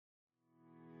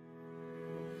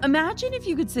Imagine if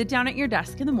you could sit down at your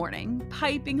desk in the morning,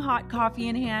 piping hot coffee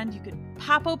in hand. You could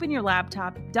pop open your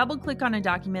laptop, double-click on a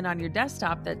document on your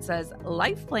desktop that says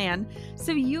Life Plan,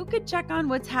 so you could check on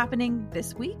what's happening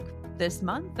this week, this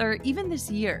month, or even this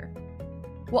year.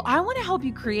 Well, I want to help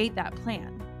you create that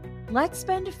plan. Let's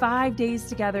spend 5 days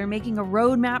together making a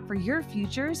roadmap for your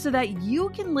future so that you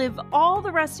can live all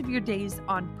the rest of your days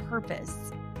on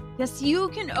purpose. Yes, you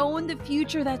can own the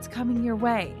future that's coming your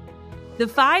way. The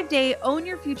 5-day Own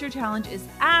Your Future Challenge is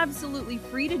absolutely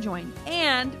free to join,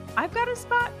 and I've got a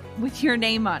spot with your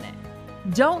name on it.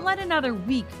 Don't let another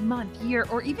week, month, year,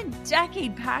 or even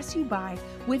decade pass you by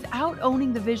without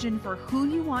owning the vision for who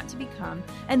you want to become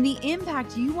and the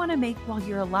impact you want to make while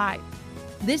you're alive.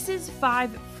 This is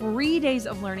 5 free days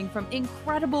of learning from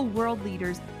incredible world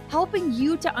leaders, helping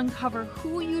you to uncover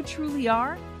who you truly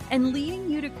are and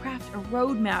leading you to craft a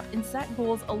roadmap and set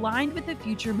goals aligned with the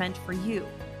future meant for you.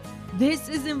 This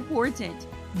is important.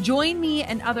 Join me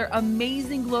and other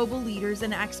amazing global leaders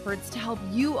and experts to help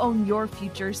you own your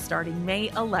future starting May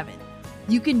 11th.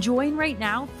 You can join right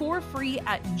now for free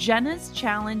at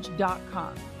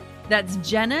jennaschallenge.com. That's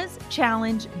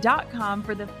jennaschallenge.com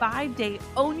for the 5-day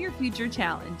Own Your Future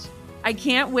Challenge. I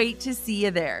can't wait to see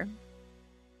you there.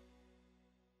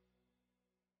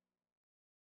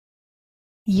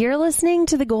 You're listening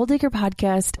to the Goal Digger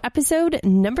Podcast, episode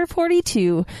number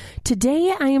 42.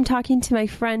 Today, I am talking to my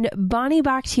friend Bonnie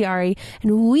Bahktiari,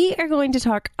 and we are going to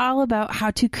talk all about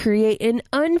how to create an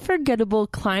unforgettable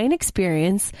client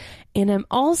experience. And I'm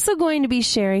also going to be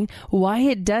sharing why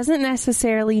it doesn't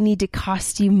necessarily need to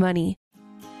cost you money.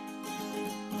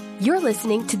 You're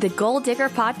listening to the Goal Digger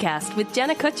Podcast with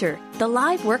Jenna Kutcher, the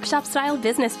live workshop-style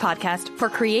business podcast for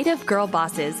creative girl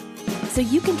bosses. So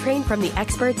you can train from the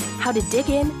experts how to dig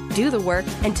in, do the work,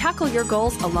 and tackle your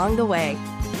goals along the way.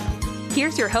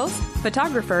 Here's your host,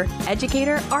 photographer,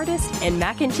 educator, artist, and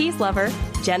mac and cheese lover,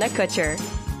 Jenna Kutcher.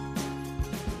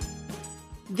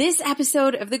 This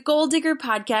episode of the Goal Digger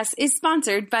Podcast is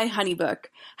sponsored by HoneyBook.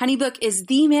 HoneyBook is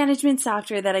the management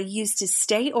software that I use to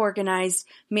stay organized,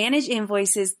 manage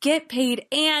invoices, get paid,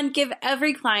 and give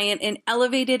every client an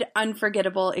elevated,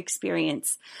 unforgettable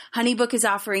experience. HoneyBook is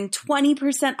offering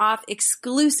 20% off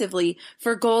exclusively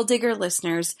for Goal Digger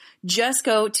listeners. Just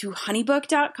go to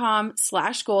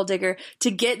honeybook.com/goaldigger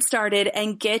to get started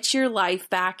and get your life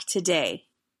back today.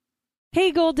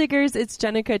 Hey Goal Diggers, it's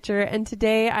Jenna Kutcher, and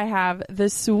today I have the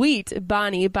sweet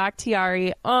Bonnie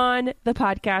Bahktiari on the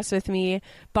podcast with me.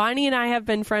 Bonnie and I have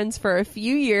been friends for a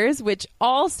few years, which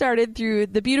all started through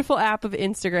the beautiful app of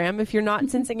Instagram. If you're not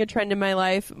sensing a trend in my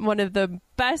life, one of the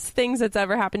best things that's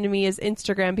ever happened to me is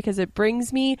Instagram, because it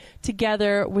brings me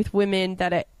together with women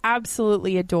that I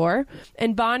absolutely adore.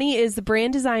 And Bonnie is the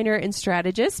brand designer and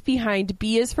strategist behind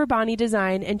B is for Bonnie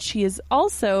Design, and she is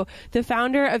also the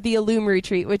founder of the Illume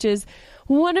Retreat, which is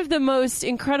one of the most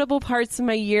incredible parts of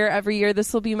my year every year.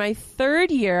 This will be my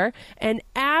 3rd year. And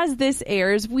as this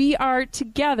airs, we are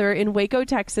together in Waco,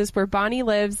 Texas, where Bonnie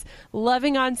lives,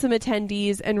 loving on some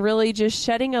attendees and really just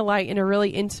shedding a light in a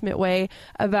really intimate way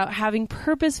about having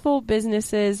purposeful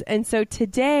businesses. And so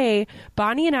today,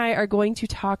 Bonnie and I are going to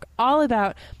talk all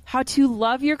about how to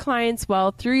love your clients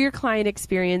well through your client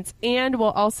experience. And we'll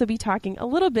also be talking a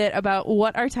little bit about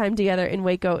what our time together in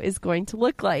Waco is going to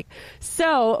look like.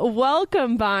 So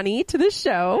welcome, Bonnie, to the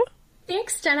show.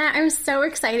 Thanks, Jenna. I'm so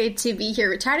excited to be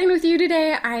here chatting with you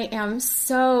today. I am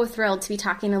so thrilled to be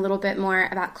talking a little bit more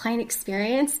about client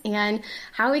experience and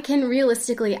how we can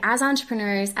realistically, as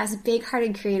entrepreneurs, as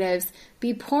big-hearted creatives,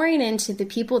 be pouring into the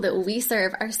people that we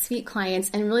serve, our sweet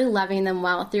clients, and really loving them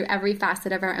well through every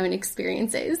facet of our own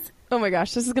experiences. Oh my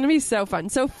gosh, this is going to be so fun.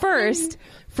 So first,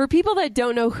 for people that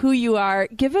don't know who you are,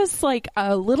 give us like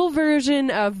a little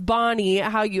version of Bonnie,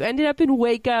 how you ended up in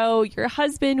Waco, your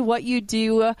husband, what you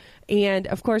do, and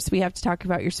of course we have to talk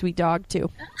about your sweet dog too.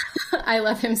 I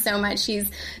love him so much. He's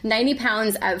 90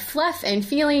 pounds of fluff and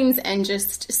feelings and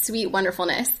just sweet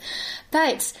wonderfulness.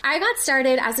 But I got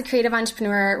started as a creative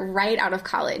entrepreneur right out of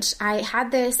college. I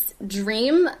had this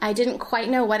dream. I didn't quite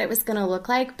know what it was going to look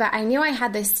like, but I knew I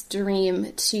had this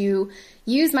dream to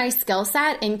use my skill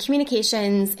set in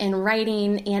communications, in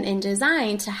writing, and in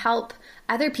design to help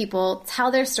other people tell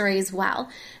their stories well.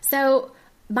 So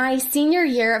my senior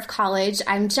year of college,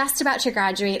 I'm just about to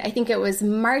graduate. I think it was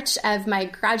March of my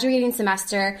graduating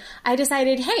semester. I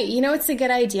decided, hey, you know, it's a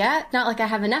good idea. Not like I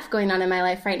have enough going on in my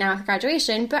life right now with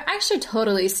graduation, but I should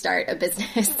totally start a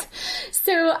business.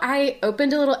 So I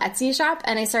opened a little Etsy shop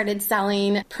and I started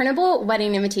selling printable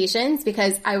wedding invitations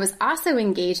because I was also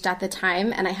engaged at the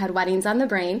time and I had weddings on the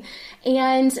brain.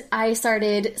 And I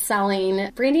started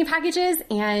selling branding packages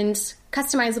and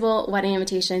customizable wedding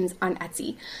invitations on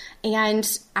Etsy.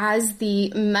 And as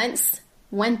the months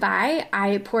went by,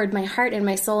 I poured my heart and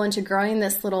my soul into growing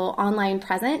this little online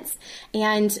presence,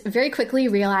 and very quickly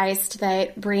realized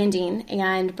that branding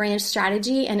and brand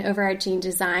strategy and overarching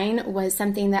design was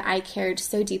something that I cared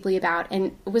so deeply about,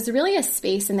 and was really a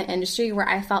space in the industry where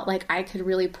I felt like I could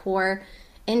really pour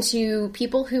into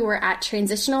people who were at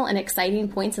transitional and exciting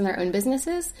points in their own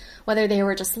businesses, whether they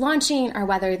were just launching or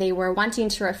whether they were wanting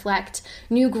to reflect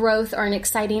new growth or an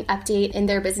exciting update in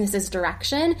their business's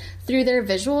direction through their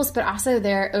visuals, but also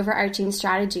their overarching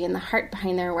strategy and the heart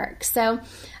behind their work. So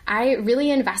I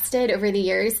really invested over the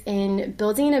years in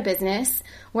building a business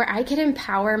where I could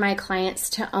empower my clients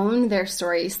to own their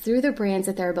stories through the brands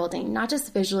that they're building, not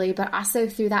just visually, but also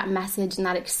through that message and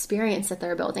that experience that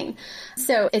they're building.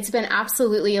 So it's been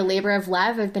absolutely a labor of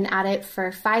love. I've been at it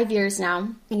for 5 years now.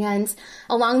 And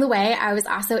along the way, I was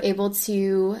also able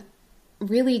to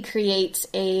really create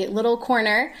a little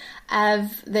corner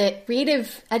of the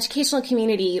creative educational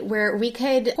community where we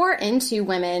could pour into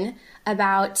women,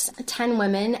 about 10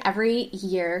 women every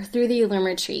year, through the Illum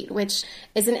Retreat, which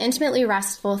is an intimately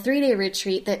restful 3-day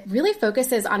retreat that really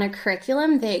focuses on a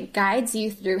curriculum that guides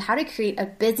you through how to create a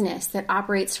business that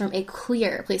operates from a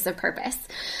clear place of purpose.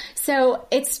 So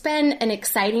it's been an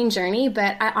exciting journey,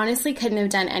 but I honestly couldn't have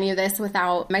done any of this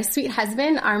without my sweet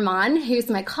husband, Armand, who's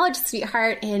my college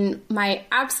sweetheart and my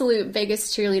absolute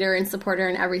biggest cheerleader and supporter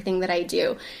in everything that I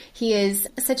do. He is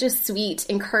such a sweet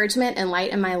encouragement and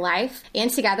light in my life.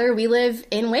 And together we live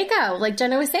in Waco, like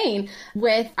Jenna was saying,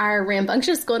 with our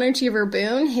rambunctious golden retriever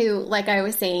Boone, who, like I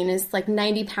was saying, is like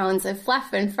 90 pounds of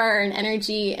fluff and fur and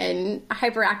energy and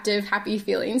hyperactive, happy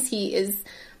feelings. He is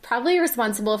probably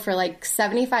responsible for like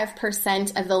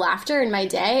 75% of the laughter in my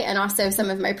day and also some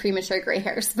of my premature gray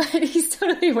hairs, but he's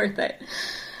totally worth it.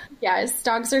 Yes,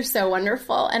 dogs are so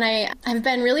wonderful. And I've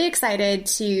been really excited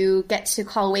to get to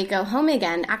call Waco home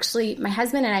again. Actually, my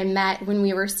husband and I met when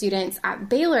we were students at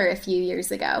Baylor a few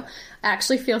years ago. It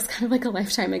actually feels kind of like a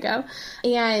lifetime ago.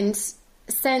 And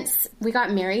since we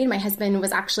got married, my husband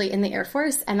was actually in the Air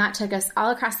Force, and that took us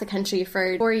all across the country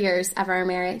for 4 years of our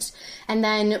marriage. And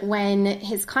then when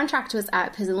his contract was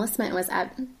up, his enlistment was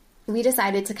up, we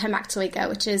decided to come back to Waco,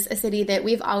 which is a city that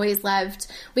we've always loved.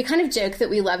 We kind of joke that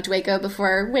we loved Waco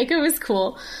before Waco was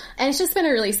cool. And it's just been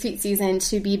a really sweet season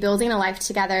to be building a life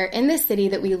together in this city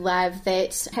that we love,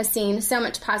 that has seen so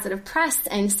much positive press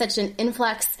and such an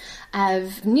influx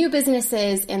of new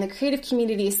businesses, and the creative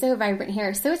community is so vibrant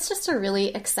here. So it's just a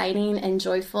really exciting and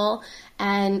joyful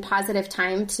and positive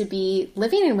time to be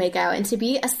living in Waco and to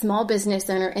be a small business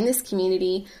owner in this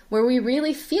community where we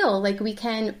really feel like we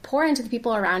can pour into the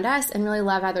people around us and really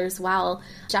love others well,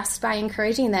 just by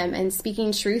encouraging them and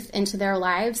speaking truth into their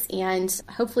lives and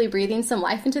hopefully breathing some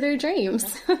life into their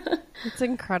dreams. It's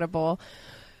incredible.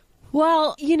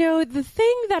 Well, you know, the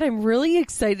thing that I'm really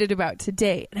excited about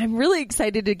today, and I'm really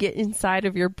excited to get inside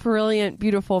of your brilliant,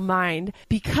 beautiful mind,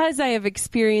 because I have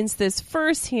experienced this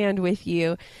firsthand with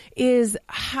you, is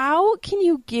how can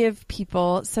you give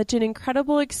people such an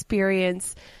incredible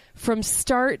experience from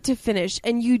start to finish?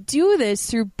 And you do this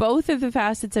through both of the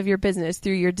facets of your business,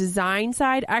 through your design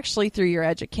side, actually through your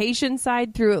education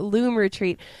side, through Illum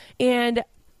Retreat. And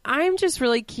I'm just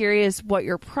really curious what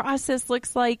your process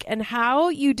looks like and how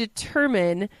you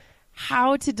determine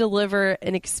how to deliver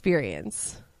an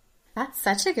experience. That's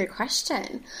such a good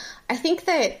question. I think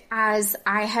that as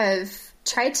I have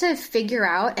tried to figure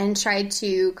out and tried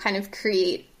to kind of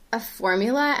create a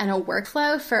formula and a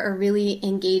workflow for a really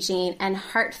engaging and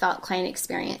heartfelt client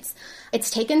experience, it's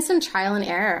taken some trial and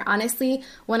error. Honestly,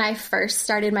 when I first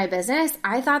started my business,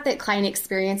 I thought that client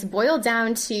experience boiled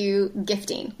down to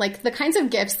gifting, like the kinds of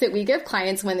gifts that we give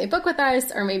clients when they book with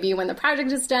us or maybe when the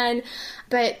project is done.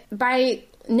 But by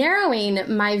narrowing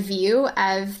my view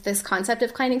of this concept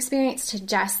of client experience to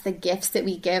just the gifts that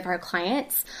we give our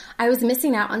clients, I was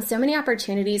missing out on so many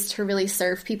opportunities to really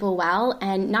serve people well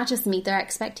and not just meet their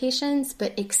expectations,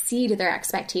 but exceed their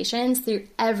expectations through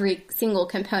every single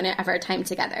component of our time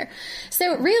together.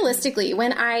 So realistically,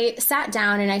 when I sat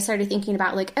down and I started thinking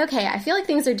about like, okay, I feel like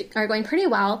things are going pretty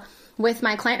well with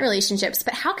my client relationships,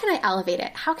 but how can I elevate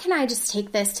it? How can I just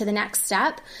take this to the next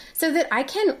step so that I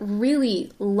can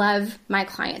really love my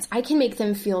clients? I can make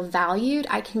them feel valued.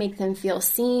 I can make them feel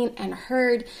seen and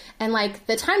heard. And like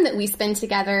the time that we spend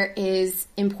together is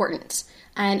important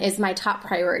and is my top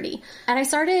priority. And I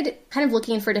started kind of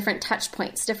looking for different touch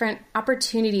points, different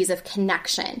opportunities of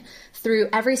connection through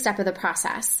every step of the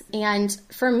process. And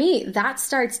for me, that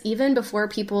starts even before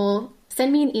people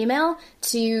send me an email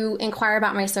to inquire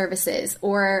about my services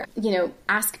or,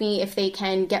 ask me if they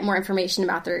can get more information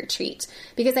about the retreat.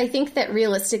 Because I think that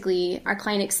realistically, our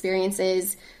client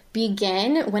experiences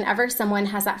begin whenever someone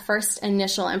has that first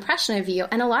initial impression of you.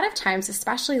 And a lot of times,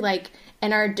 especially like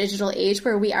in our digital age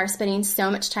where we are spending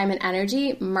so much time and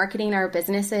energy marketing our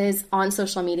businesses on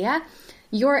social media,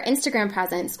 your Instagram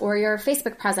presence or your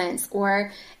Facebook presence,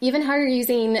 or even how you're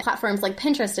using platforms like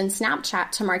Pinterest and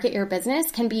Snapchat to market your business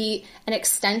can be an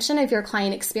extension of your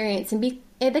client experience. And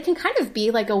it can kind of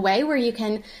be like a way where you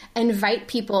can invite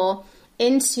people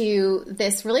into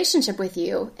this relationship with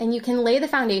you, and you can lay the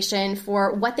foundation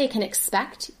for what they can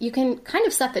expect. You can kind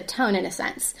of set the tone in a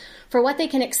sense for what they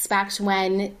can expect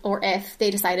when or if they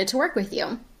decided to work with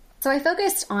you. So I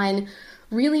focused on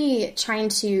really trying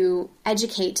to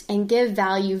educate and give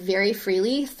value very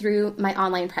freely through my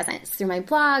online presence, through my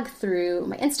blog, through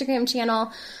my Instagram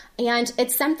channel. And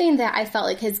it's something that I felt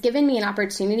like has given me an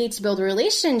opportunity to build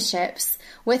relationships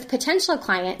with potential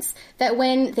clients that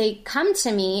when they come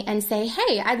to me and say,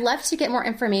 hey, I'd love to get more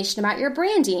information about your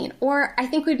branding, or I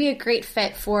think we'd be a great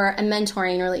fit for a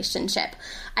mentoring relationship,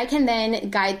 I can then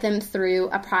guide them through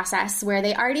a process where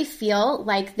they already feel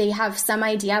like they have some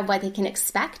idea of what they can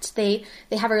expect. They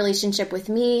have a relationship with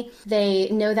me. They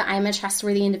know that I'm a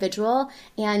trustworthy individual,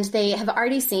 and they have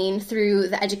already seen through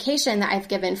the education that I've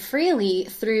given freely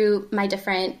through my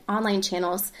different online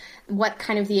channels what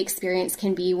kind of the experience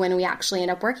can be when we actually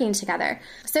end up working together.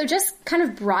 So just kind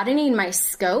of broadening my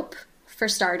scope for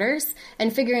starters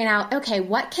and figuring out, okay,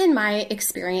 what can my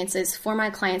experiences for my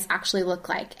clients actually look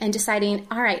like? And deciding,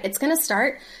 all right, it's going to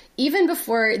start even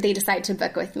before they decide to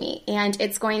book with me. And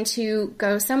it's going to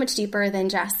go so much deeper than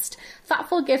just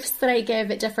thoughtful gifts that I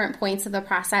give at different points of the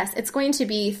process. It's going to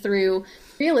be through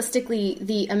realistically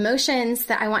the emotions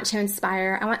that I want to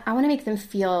inspire. I want to make them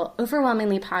feel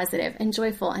overwhelmingly positive and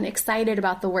joyful and excited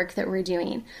about the work that we're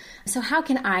doing. So how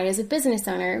can I, as a business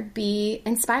owner, be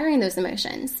inspiring those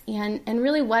emotions? And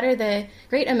really, what are the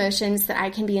great emotions that I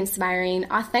can be inspiring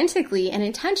authentically and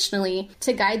intentionally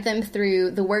to guide them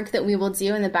through the work that we will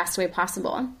do in the best way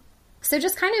possible? So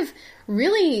just kind of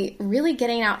really, really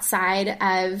getting outside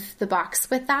of the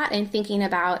box with that and thinking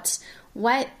about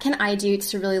what can I do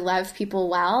to really love people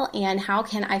well, and how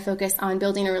can I focus on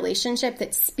building a relationship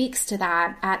that speaks to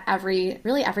that at every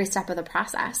step of the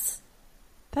process.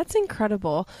 That's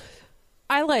incredible.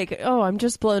 I'm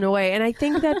just blown away. And I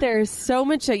think that there's so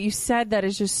much that you said that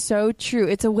is just so true.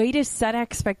 It's a way to set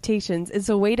expectations. It's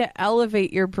a way to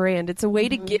elevate your brand. It's a way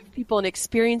to give people an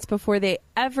experience before they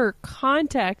ever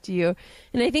contact you.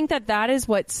 And I think that that is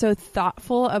what's so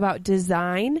thoughtful about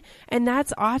design. And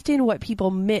that's often what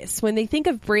people miss. When they think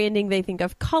of branding, they think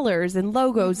of colors and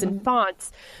logos and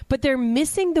fonts, but they're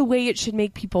missing the way it should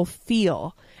make people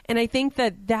feel. And I think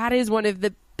that that is one of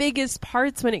the biggest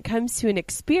parts when it comes to an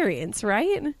experience,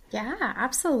 right? Yeah,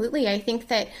 absolutely. I think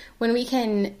that when we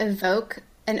can evoke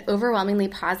an overwhelmingly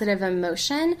positive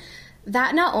emotion,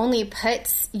 that not only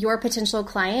puts your potential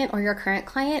client or your current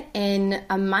client in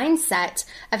a mindset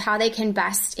of how they can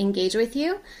best engage with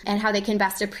you and how they can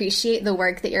best appreciate the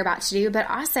work that you're about to do, but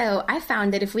also I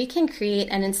found that if we can create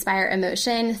and inspire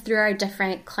emotion through our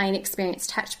different client experience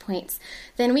touch points,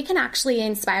 then we can actually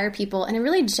inspire people in a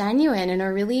really genuine and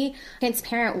a really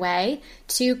transparent way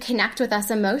to connect with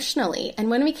us emotionally. And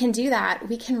when we can do that,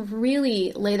 we can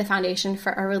really lay the foundation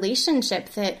for a relationship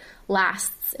that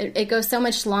lasts. It goes so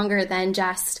much longer than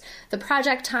just the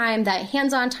project time, that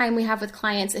hands-on time we have with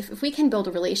clients. If we can build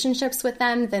relationships with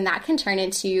them, then that can turn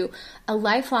into a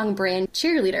lifelong brand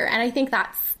cheerleader. And I think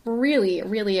that's really,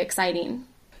 really exciting.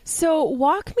 So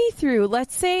walk me through,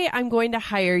 let's say I'm going to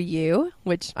hire you,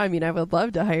 which I would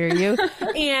love to hire you.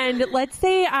 And let's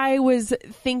say I was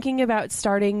thinking about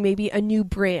starting maybe a new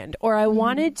brand, or I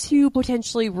wanted to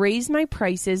potentially raise my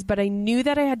prices, but I knew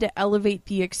that I had to elevate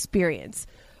the experience.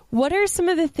 What are some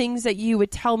of the things that you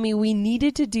would tell me we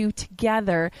needed to do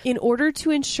together in order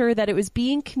to ensure that it was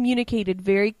being communicated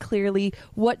very clearly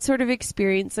what sort of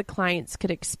experience the clients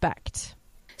could expect?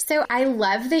 So I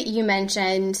love that you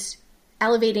mentioned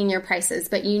elevating your prices,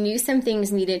 but you knew some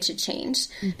things needed to change,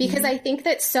 because I think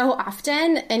that so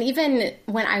often, and even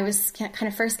when I was kind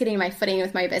of first getting my footing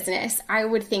with my business, I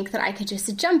would think that I could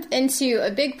just jump into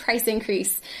a big price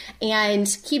increase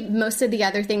and keep most of the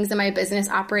other things in my business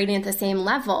operating at the same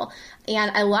level.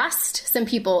 And I lost some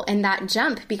people in that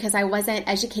jump because I wasn't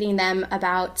educating them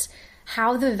about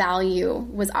how the value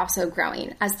was also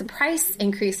growing. As the price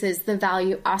increases, the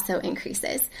value also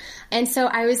increases. And so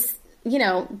I was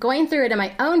going through it in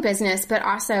my own business, but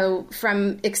also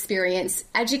from experience,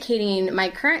 educating my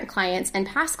current clients and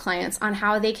past clients on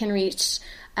how they can reach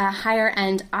a higher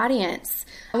end audience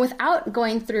without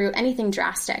going through anything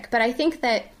drastic. But I think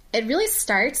that it really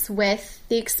starts with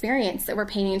the experience that we're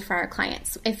painting for our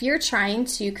clients. If you're trying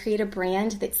to create a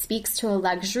brand that speaks to a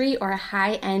luxury or a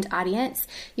high-end audience,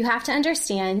 you have to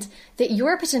understand that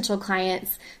your potential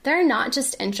clients, they're not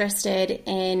just interested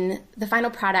in the final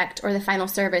product or the final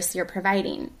service you're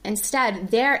providing. Instead,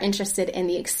 they're interested in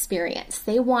the experience.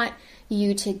 They want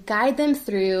you to guide them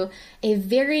through a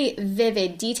very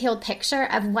vivid, detailed picture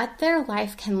of what their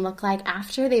life can look like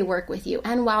after they work with you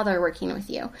and while they're working with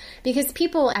you. Because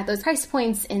people at those price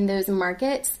points in those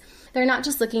markets, they're not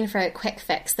just looking for a quick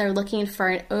fix. They're looking for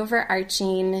an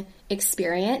overarching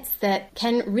experience that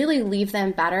can really leave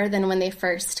them better than when they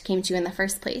first came to you in the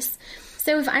first place.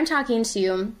 So if I'm talking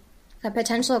to a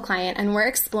potential client and we're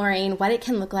exploring what it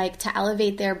can look like to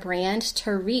elevate their brand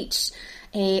to reach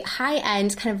a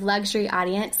high-end kind of luxury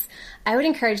audience, I would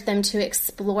encourage them to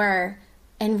explore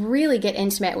and really get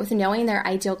intimate with knowing their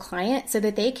ideal client so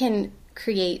that they can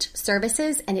create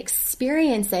services and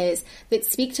experiences that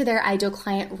speak to their ideal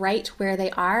client right where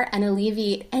they are and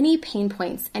alleviate any pain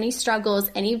points, any struggles,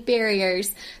 any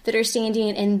barriers that are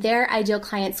standing in their ideal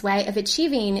client's way of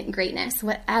achieving greatness,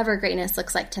 whatever greatness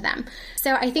looks like to them.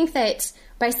 So I think that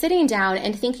by sitting down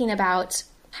and thinking about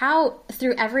how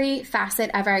through every facet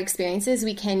of our experiences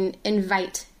we can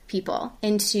invite people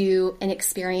into an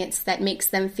experience that makes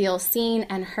them feel seen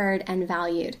and heard and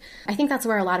valued. I think that's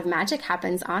where a lot of magic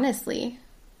happens, honestly.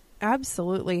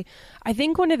 Absolutely. I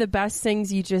think one of the best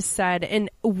things you just said,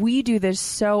 and we do this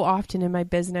so often in my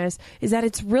business, is that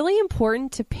it's really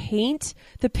important to paint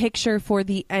the picture for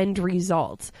the end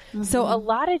result. Mm-hmm. So a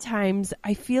lot of times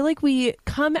I feel like we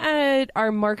come at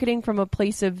our marketing from a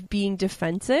place of being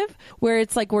defensive, where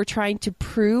it's like we're trying to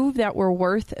prove that we're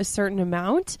worth a certain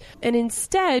amount. And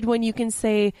instead, when you can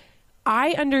say,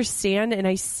 I understand and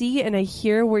I see and I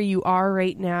hear where you are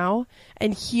right now,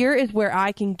 and here is where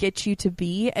I can get you to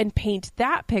be, and paint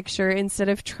that picture instead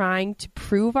of trying to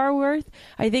prove our worth,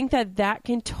 I think that that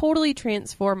can totally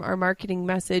transform our marketing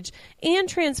message and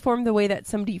transform the way that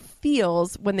somebody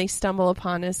feels when they stumble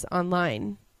upon us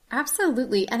online.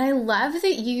 Absolutely. And I love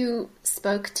that you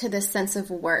spoke to this sense of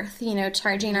worth,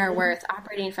 charging our worth,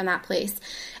 operating from that place.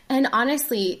 And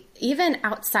honestly, even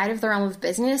outside of the realm of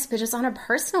business, but just on a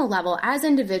personal level, as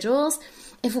individuals,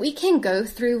 if we can go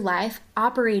through life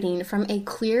operating from a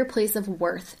clear place of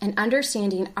worth and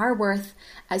understanding our worth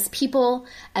as people,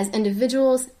 as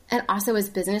individuals, and also as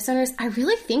business owners, I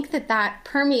really think that that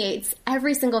permeates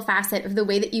every single facet of the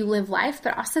way that you live life,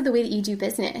 but also the way that you do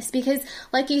business. Because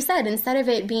like you said, instead of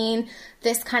it being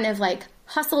this kind of like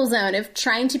hustle zone of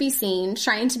trying to be seen,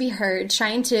 trying to be heard,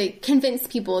 trying to convince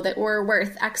people that we're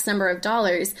worth X number of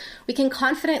dollars, we can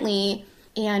confidently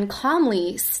and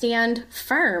calmly stand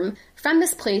firm from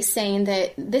this place saying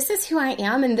that this is who I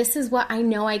am and this is what I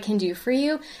know I can do for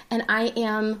you, and I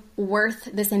am worth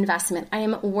this investment. I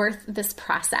am worth this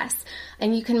process.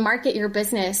 And you can market your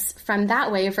business from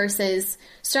that way versus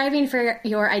striving for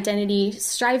your identity,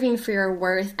 striving for your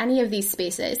worth, any of these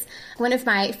spaces. One of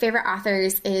my favorite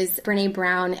authors is Brené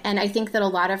Brown, and I think that a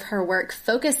lot of her work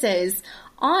focuses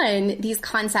on these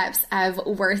concepts of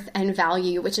worth and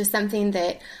value, which is something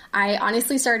that I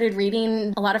honestly started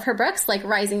reading a lot of her books, like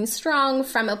Rising Strong,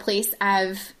 from a place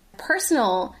of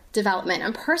personal development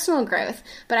and personal growth.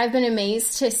 But I've been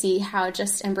amazed to see how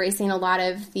just embracing a lot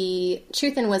of the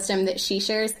truth and wisdom that she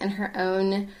shares in her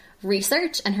own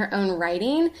research and her own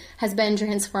writing has been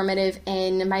transformative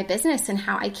in my business and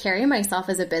how I carry myself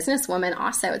as a businesswoman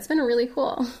also. It's been really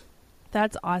cool.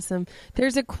 That's awesome.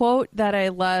 There's a quote that I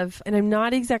love, and I'm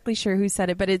not exactly sure who said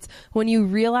it, but it's, when you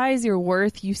realize your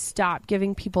worth, you stop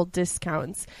giving people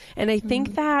discounts. And I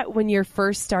think that when you're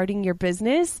first starting your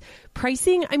business,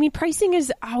 pricing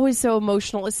is always so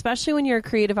emotional, especially when you're a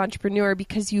creative entrepreneur,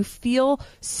 because you feel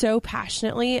so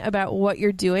passionately about what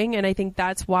you're doing. And I think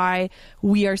that's why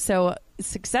we are so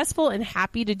successful and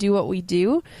happy to do what we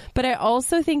do. But I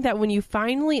also think that when you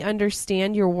finally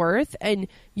understand your worth and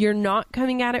you're not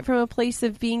coming at it from a place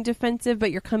of being defensive,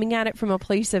 but you're coming at it from a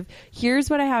place of, here's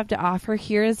what I have to offer,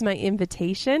 here is my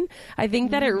invitation, I think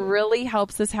that it really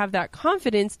helps us have that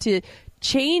confidence to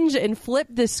change and flip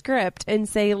the script and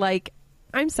say, like,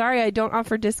 I'm sorry, I don't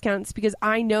offer discounts because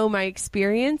I know my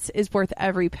experience is worth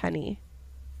every penny.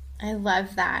 I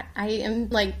love that. I am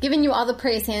like giving you all the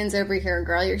praise hands over here,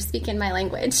 girl. You're speaking my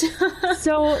language.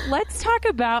 So let's talk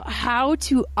about how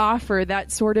to offer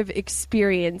that sort of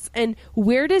experience, and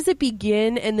where does it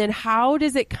begin, and then how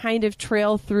does it kind of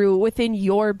trail through within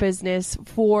your business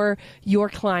for your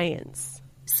clients?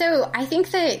 So I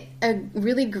think that a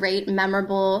really great,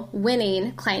 memorable,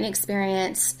 winning client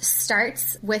experience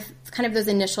starts with kind of those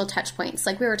initial touch points,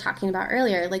 like we were talking about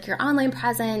earlier, like your online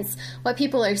presence, what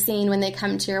people are seeing when they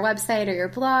come to your website or your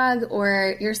blog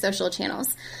or your social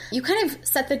channels. You kind of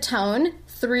set the tone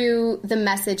through the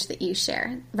message that you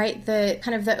share, right? The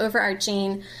kind of the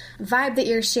overarching vibe that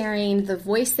you're sharing, the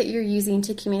voice that you're using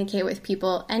to communicate with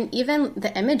people, and even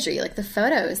the imagery, like the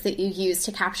photos that you use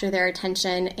to capture their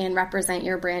attention and represent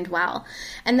your brand well.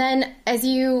 And then as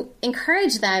you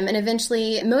encourage them and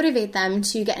eventually motivate them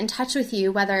to get in touch with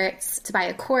you, whether it's to buy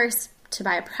a course, to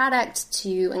buy a product,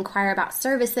 to inquire about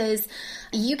services,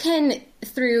 you can,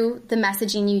 through the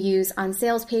messaging you use on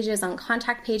sales pages, on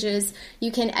contact pages, you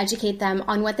can educate them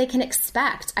on what they can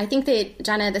expect. I think that,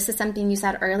 Jenna, this is something you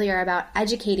said earlier about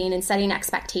educating and setting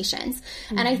expectations.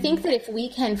 Mm-hmm. And I think that if we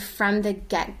can, from the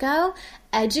get-go,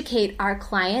 educate our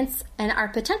clients and our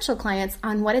potential clients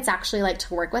on what it's actually like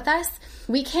to work with us,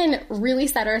 we can really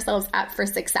set ourselves up for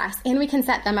success, and we can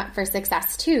set them up for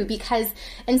success too, because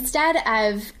instead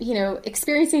of,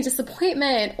 experiencing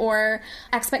disappointment or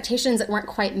expectations that weren't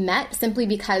quite met simply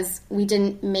because we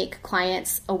didn't make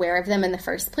clients aware of them in the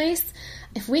first place,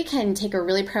 if we can take a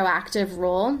really proactive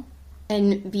role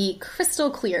and be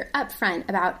crystal clear upfront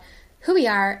about who we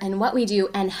are and what we do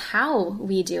and how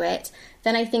we do it,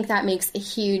 then I think that makes a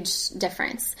huge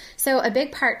difference. So a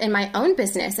big part in my own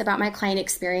business about my client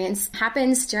experience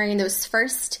happens during those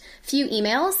first few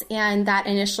emails and that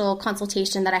initial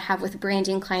consultation that I have with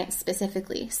branding clients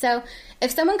specifically. So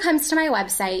if someone comes to my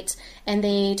website and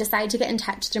they decide to get in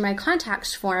touch through my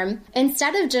contact form,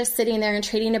 instead of just sitting there and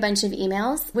trading a bunch of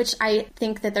emails, which I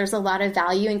think that there's a lot of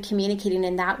value in communicating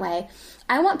in that way,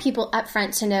 I want people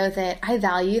upfront to know that I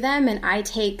value them and I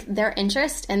take their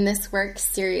interest in this work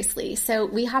seriously. So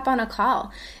we hop on a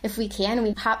call. If we can,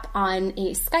 we hop on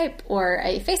a Skype or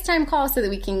a FaceTime call so that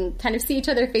we can kind of see each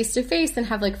other face to face and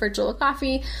have like virtual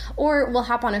coffee, or we'll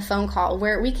hop on a phone call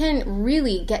where we can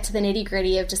really get to the nitty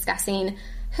gritty of discussing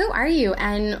who are you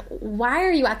and why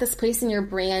are you at this place in your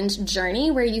brand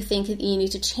journey where you think that you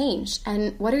need to change,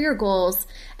 and what are your goals,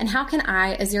 and how can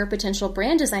I, as your potential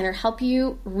brand designer, help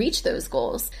you reach those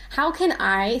goals? How can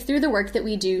I, through the work that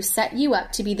we do, set you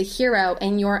up to be the hero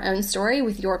in your own story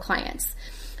with your clients?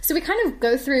 So we kind of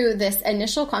go through this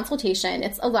initial consultation.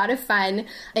 It's a lot of fun.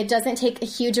 It doesn't take a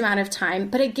huge amount of time,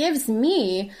 but it gives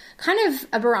me kind of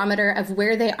a barometer of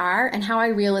where they are and how I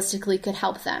realistically could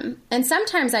help them. And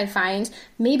sometimes I find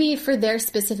maybe for their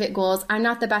specific goals, I'm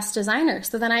not the best designer.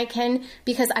 So then I can,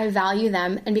 because I value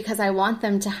them and because I want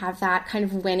them to have that kind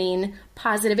of winning,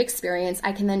 positive experience,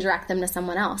 I can then direct them to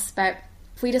someone else. But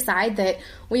if we decide that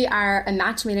we are a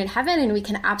match made in heaven and we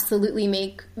can absolutely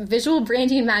make visual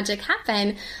branding magic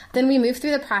happen, then we move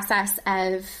through the process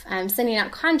of sending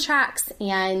out contracts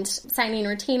and signing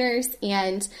retainers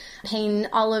and paying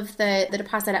all of the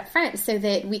deposit up front so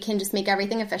that we can just make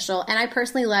everything official. And I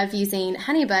personally love using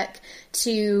HoneyBook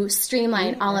to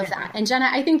streamline all of that. And Jenna,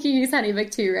 I think you use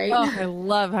HoneyBook too, right? Oh, I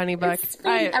love HoneyBook. It's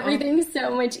made everything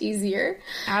so much easier.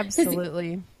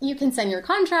 Absolutely. You can send your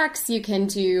contracts.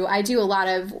 I do a lot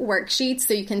of worksheets,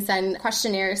 so you can send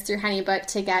questionnaires through HoneyBook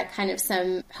to get kind of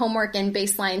some homework and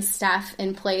baseline stuff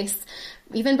in place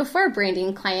even before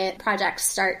branding client project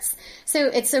starts. So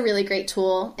it's a really great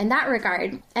tool in that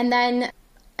regard. And then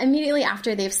immediately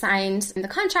after they've signed the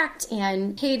contract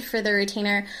and paid for the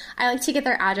retainer, I like to get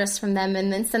their address from them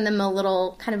and then send them a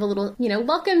little,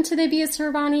 welcome to the Be As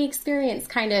Her Bonnie experience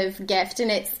kind of gift.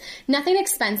 And it's nothing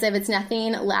expensive. It's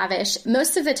nothing lavish.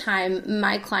 Most of the time,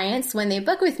 my clients, when they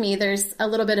book with me, there's a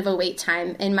little bit of a wait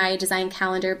time in my design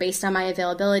calendar based on my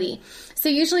availability. So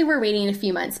usually we're waiting a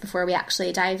few months before we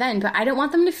actually dive in, but I don't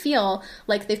want them to feel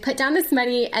like they've put down this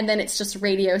money and then it's just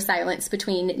radio silence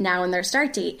between now and their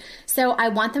start date. So I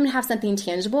want them to have something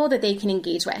tangible that they can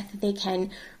engage with, they can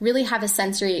really have a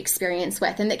sensory experience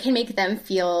with, and that can make them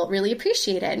feel really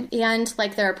appreciated and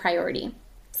like they're a priority.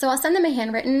 So I'll send them a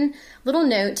handwritten little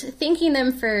note, thanking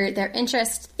them for their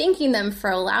interest, thanking them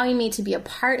for allowing me to be a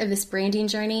part of this branding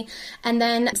journey. And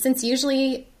then since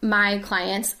usually my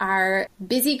clients are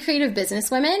busy creative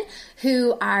businesswomen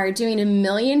who are doing a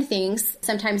million things.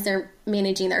 Sometimes they're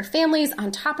managing their families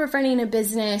on top of running a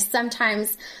business.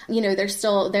 Sometimes,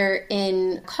 they're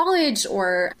in college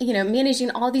or, managing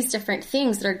all these different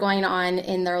things that are going on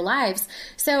in their lives.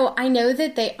 So I know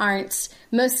that they aren't,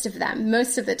 most of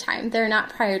the time, they're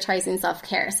not prioritizing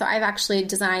self-care. So I've actually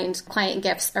designed client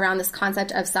gifts around this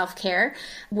concept of self-care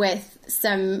with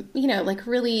some,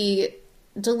 really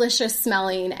delicious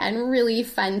smelling and really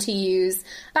fun to use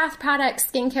bath products,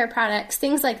 skincare products,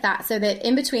 things like that, so that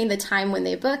in between the time when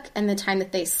they book and the time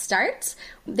that they start,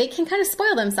 they can kind of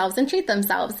spoil themselves and treat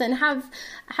themselves and have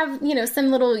some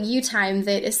little you time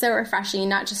that is so refreshing,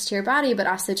 not just to your body, but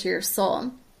also to your soul.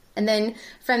 And then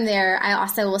from there, I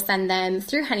also will send them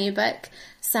through HoneyBook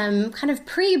some kind of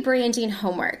pre-branding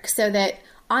homework so that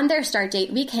on their start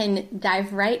date, we can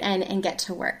dive right in and get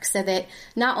to work so that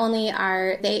not only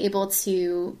are they able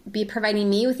to be providing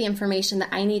me with the information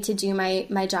that I need to do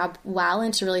my job well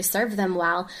and to really serve them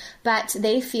well, but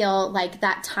they feel like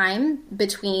that time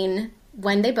between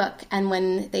when they book and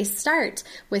when they start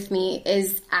with me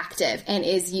is active and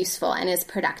is useful and is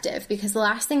productive, because the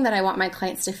last thing that I want my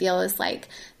clients to feel is like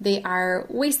they are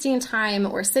wasting time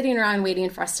or sitting around waiting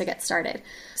for us to get started.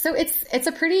 So it's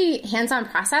a pretty hands-on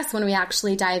process when we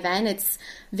actually dive in. It's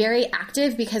very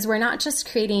active because we're not just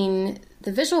creating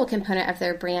the visual component of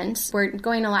their brand. We're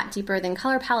going a lot deeper than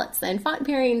color palettes and font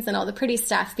pairings and all the pretty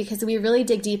stuff, because we really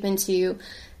dig deep into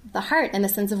the heart and the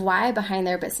sense of why behind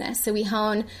their business. So we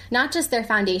hone not just their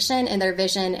foundation and their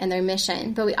vision and their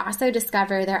mission, but we also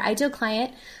discover their ideal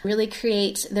client, really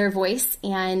create their voice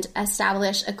and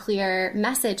establish a clear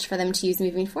message for them to use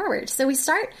moving forward. So we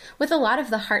start with a lot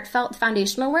of the heartfelt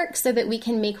foundational work so that we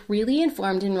can make really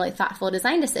informed and really thoughtful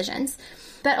design decisions.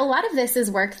 But a lot of this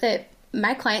is work that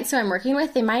my clients who I'm working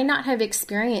with, they might not have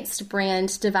experienced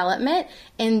brand development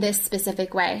in this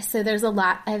specific way. So there's a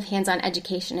lot of hands-on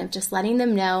education of just letting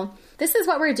them know this is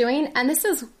what we're doing and this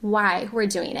is why we're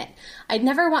doing it. I'd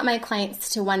never want my clients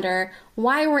to wonder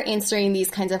why we're answering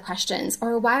these kinds of questions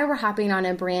or why we're hopping on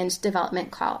a brand development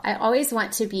call. I always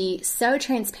want to be so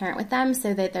transparent with them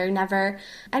so that there are never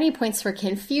any points for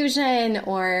confusion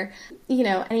or,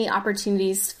 any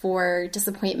opportunities for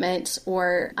disappointment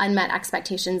or unmet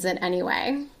expectations in any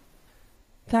way.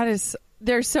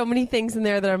 There's so many things in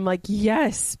there that I'm like,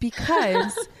 yes,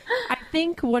 because I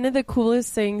think one of the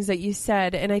coolest things that you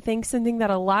said, and I think something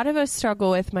that a lot of us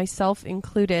struggle with, myself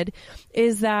included,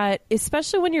 is that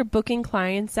especially when you're booking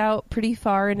clients out pretty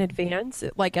far in advance,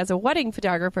 like as a wedding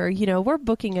photographer, we're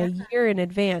booking a year in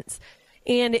advance.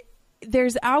 And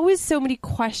there's always so many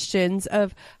questions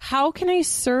of how can I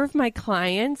serve my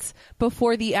clients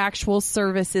before the actual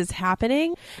service is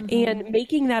happening, and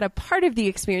making that a part of the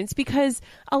experience, because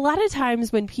a lot of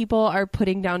times when people are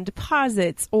putting down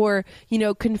deposits or,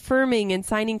 confirming and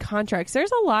signing contracts,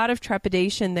 there's a lot of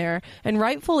trepidation there, and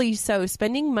rightfully so.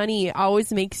 Spending money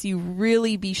always makes you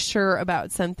really be sure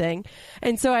about something.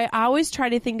 And so I always try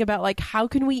to think about like, how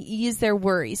can we ease their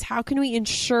worries? How can we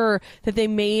ensure that they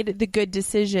made the good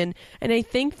decision? And I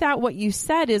think that what you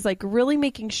said is like really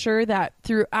making sure that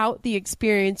throughout the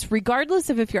experience, regardless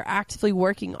of if you're actively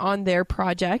working on their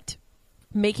project,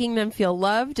 making them feel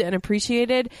loved and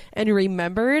appreciated and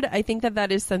remembered. I think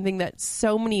that is something that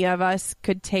so many of us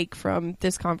could take from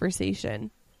this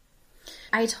conversation.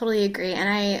 I totally agree. And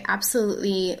I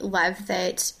absolutely love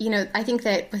that, I think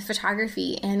that with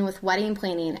photography and with wedding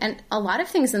planning and a lot of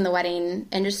things in the wedding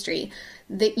industry,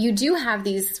 that you do have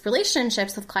these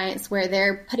relationships with clients where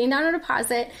they're putting down a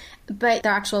deposit, but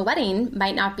their actual wedding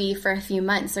might not be for a few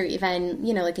months or even,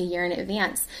 like a year in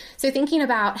advance. So thinking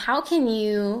about how can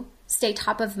you stay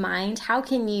top of mind? How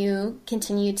can you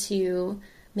continue to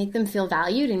make them feel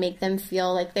valued and make them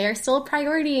feel like they are still a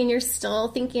priority and you're still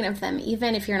thinking of them,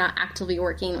 even if you're not actively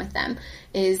working with them,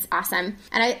 is awesome.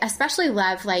 And I especially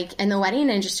love, like, in the wedding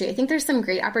industry, I think there's some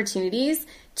great opportunities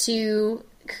to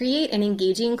create an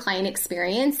engaging client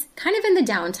experience kind of in the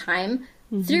downtime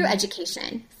through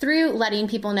education, through letting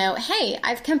people know, hey,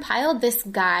 I've compiled this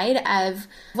guide of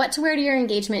what to wear to your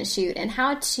engagement shoot and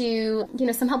how to,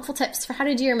 some helpful tips for how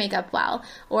to do your makeup well.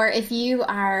 Or if you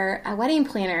are a wedding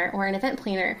planner or an event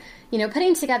planner,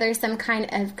 putting together some kind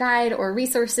of guide or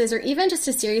resources or even just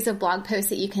a series of blog posts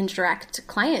that you can direct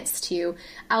clients to,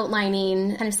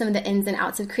 outlining kind of some of the ins and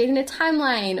outs of creating a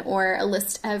timeline or a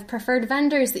list of preferred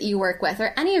vendors that you work with,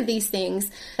 or any of these things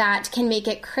that can make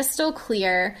it crystal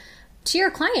clear to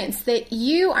your clients that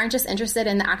you aren't just interested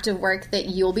in the active work that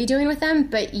you'll be doing with them,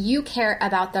 but you care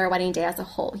about their wedding day as a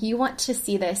whole. You want to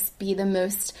see this be the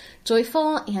most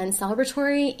joyful and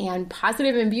celebratory and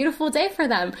positive and beautiful day for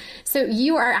them. So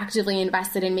you are actively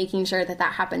invested in making sure that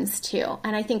that happens too.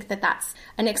 And I think that that's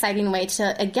an exciting way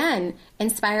to, again,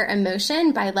 inspire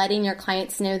emotion by letting your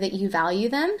clients know that you value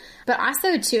them, but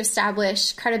also to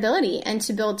establish credibility and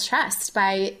to build trust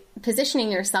by positioning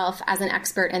yourself as an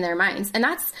expert in their minds. And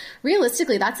that's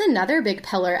realistically, that's another big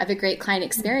pillar of a great client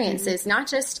experience is not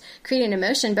just creating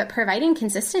emotion, but providing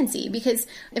consistency. Because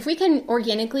if we can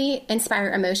organically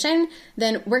inspire emotion,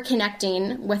 then we're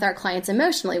connecting with our clients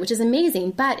emotionally, which is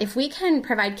amazing. But if we can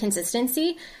provide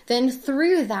consistency, then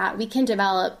through that, we can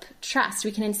develop trust.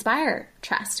 We can inspire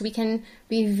trust. We can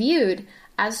be viewed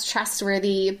as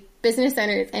trustworthy business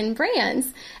owners and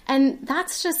brands. And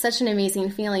that's just such an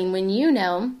amazing feeling when you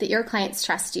know that your clients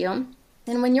trust you.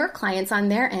 And when your clients on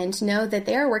their end know that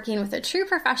they're working with a true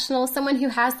professional, someone who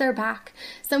has their back,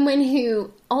 someone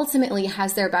who ultimately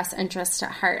has their best interest at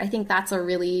heart. I think that's a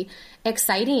really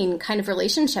exciting kind of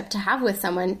relationship to have with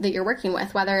someone that you're working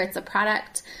with, whether it's a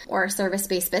product or a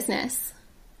service-based business.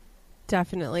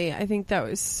 Definitely. I think that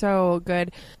was so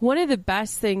good. One of the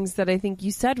best things that I think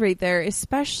you said right there,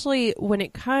 especially when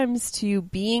it comes to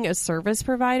being a service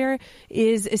provider,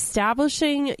 is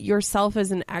establishing yourself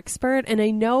as an expert. And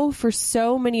I know for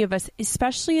so many of us,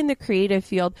 especially in the creative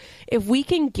field, if we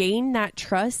can gain that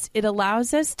trust, it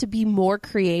allows us to be more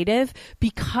creative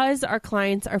because our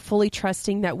clients are fully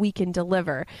trusting that we can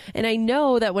deliver. And I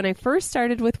know that when I first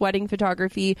started with wedding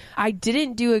photography, I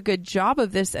didn't do a good job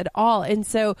of this at all. And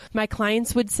so my clients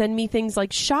would send me things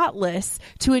like shot lists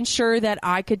to ensure that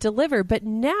I could deliver. But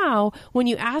now when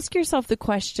you ask yourself the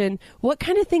question, what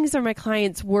kind of things are my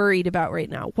clients worried about right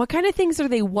now? What kind of things are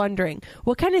they wondering?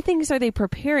 What kind of things are they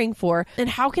preparing for? And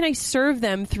how can I serve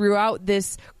them throughout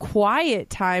this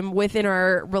quiet time within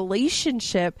our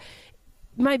relationship?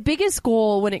 My biggest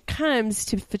goal when it comes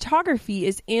to photography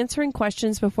is answering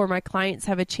questions before my clients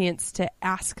have a chance to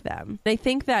ask them. I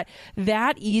think that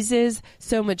that eases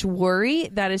so much worry,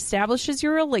 that establishes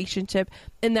your relationship,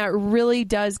 and that really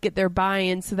does get their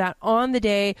buy-in so that on the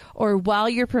day or while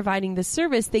you're providing the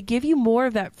service, they give you more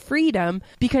of that freedom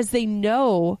because they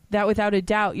know that without a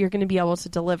doubt, you're going to be able to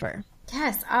deliver.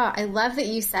 Yes. Oh, I love that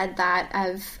you said that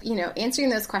of, answering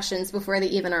those questions before they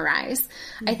even arise.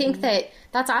 Mm-hmm. I think that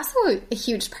that's also a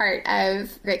huge part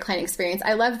of great client experience.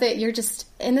 I love that you're just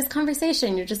in this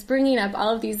conversation, you're just bringing up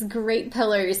all of these great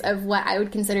pillars of what I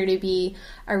would consider to be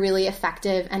a really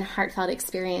effective and heartfelt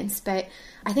experience. But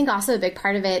I think also a big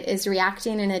part of it is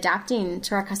reacting and adapting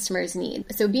to our customers'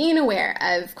 needs. So being aware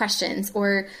of questions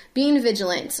or being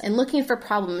vigilant and looking for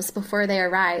problems before they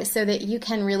arise so that you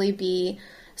can really be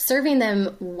serving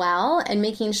them well and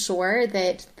making sure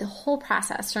that the whole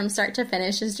process from start to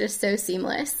finish is just so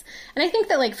seamless. And I think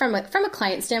that from a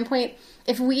client standpoint,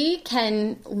 if we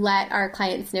can let our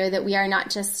clients know that we are not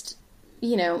just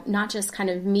kind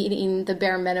of meeting the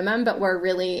bare minimum, but we're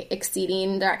really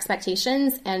exceeding their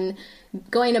expectations and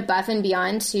going above and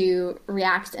beyond to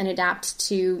react and adapt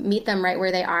to meet them right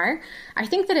where they are, I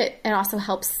think that it also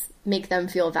helps make them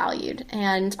feel valued.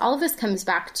 And all of this comes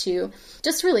back to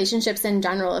just relationships in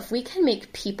general. If we can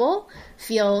make people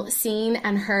feel seen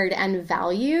and heard and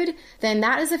valued, then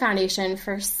that is a foundation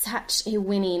for such a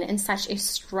winning and such a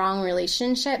strong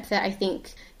relationship that I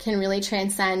think can really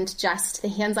transcend just the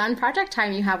hands-on project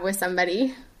time you have with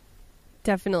somebody.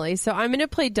 Definitely. So I'm going to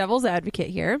play devil's advocate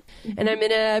here, and I'm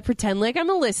going to pretend like I'm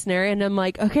a listener, and I'm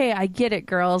like, okay, I get it,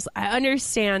 girls. I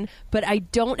understand, but I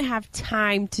don't have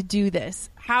time to do this.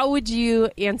 How would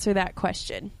you answer that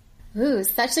question? Ooh,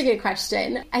 such a good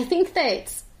question. I think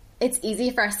that it's easy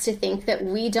for us to think that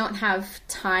we don't have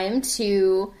time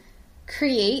to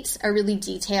create a really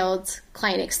detailed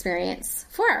client experience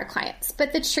for our clients.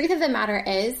 But the truth of the matter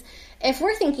is, if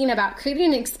we're thinking about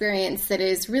creating an experience that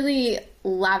is really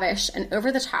lavish and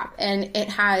over the top, and it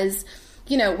has,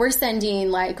 we're sending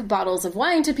like bottles of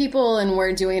wine to people and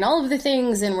we're doing all of the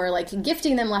things and we're like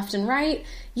gifting them left and right.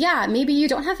 Yeah, maybe you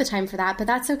don't have the time for that, but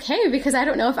that's okay because I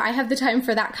don't know if I have the time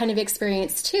for that kind of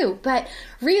experience too. But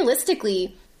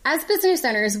realistically, as business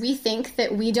owners, we think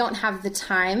that we don't have the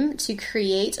time to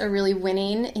create a really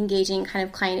winning, engaging kind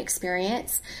of client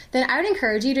experience. Then I would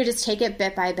encourage you to just take it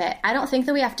bit by bit. I don't think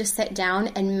that we have to sit down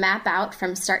and map out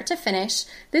from start to finish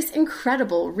this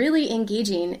incredible, really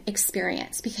engaging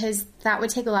experience, because that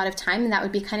would take a lot of time and that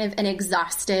would be kind of an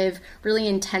exhaustive, really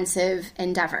intensive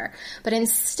endeavor. But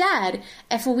instead,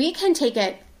 if we can take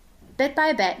it bit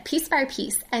by bit, piece by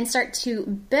piece, and start to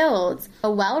build a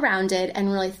well-rounded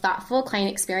and really thoughtful client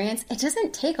experience, it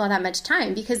doesn't take all that much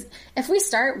time, because if we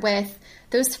start with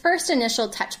those first initial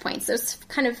touch points, those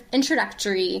kind of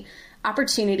introductory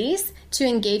opportunities to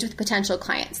engage with potential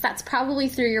clients, that's probably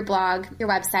through your blog, your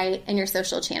website, and your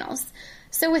social channels.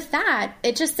 So with that,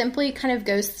 it just simply kind of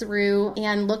goes through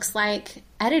and looks like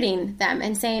editing them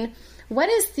and saying, what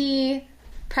is the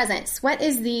presence? What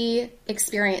is the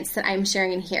experience that I'm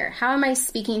sharing here? How am I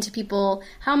speaking to people?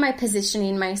 How am I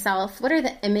positioning myself? What are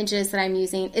the images that I'm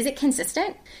using? Is it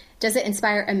consistent? Does it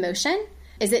inspire emotion?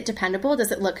 Is it dependable?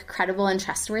 Does it look credible and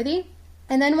trustworthy?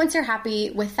 And then once you're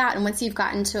happy with that, and once you've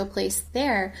gotten to a place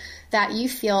there that you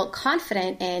feel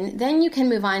confident in, then you can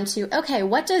move on to, okay,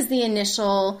 what does the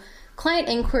initial client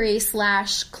inquiry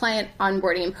 / client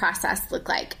onboarding process look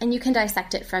like? And you can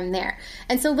dissect it from there.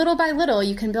 And so little by little,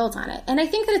 you can build on it. And I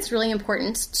think that it's really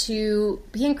important to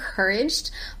be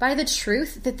encouraged by the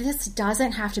truth that this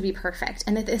doesn't have to be perfect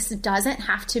and that this doesn't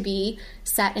have to be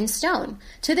set in stone.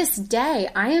 To this day,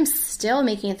 I am still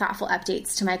making thoughtful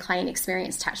updates to my client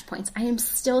experience touch points. I am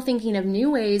still thinking of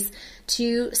new ways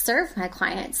to serve my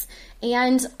clients.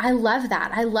 And I love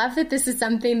that. I love that this is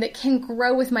something that can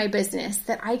grow with my business,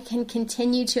 that I can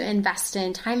continue to invest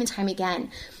in time and time again,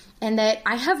 and that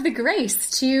I have the grace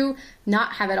to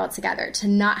not have it all together, to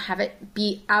not have it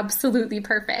be absolutely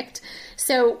perfect.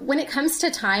 So when it comes to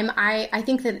time, I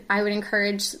think that I would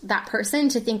encourage that person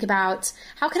to think about,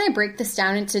 how can I break this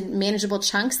down into manageable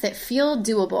chunks that feel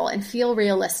doable and feel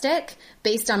realistic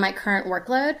based on my current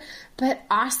workload, but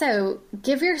also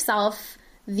give yourself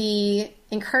the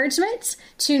encouragement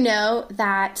to know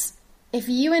that if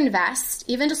you invest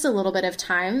even just a little bit of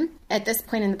time at this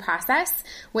point in the process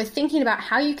with thinking about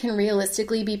how you can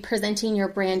realistically be presenting your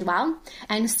brand well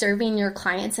and serving your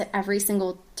clients at every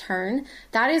single turn,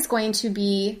 that is going to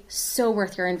be so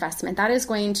worth your investment. That is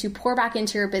going to pour back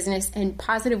into your business in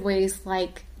positive ways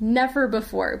like never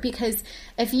before. Because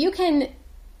if you can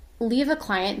leave a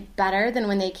client better than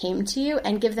when they came to you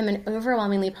and give them an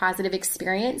overwhelmingly positive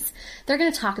experience, they're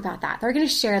going to talk about that. They're going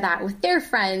to share that with their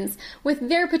friends, with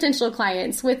their potential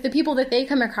clients, with the people that they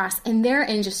come across in their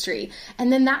industry.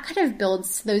 And then that kind of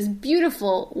builds those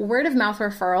beautiful word of mouth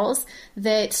referrals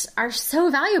that are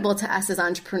so valuable to us as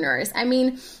entrepreneurs. I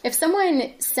mean, if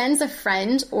someone sends a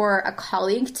friend or a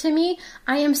colleague to me,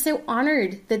 I am so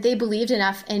honored that they believed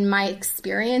enough in my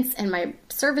experience and my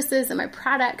services and my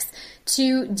products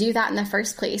to do that in the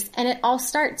first place. And it all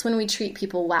starts when we treat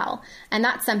people well. And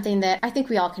that's something that I think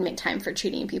we all can make time for,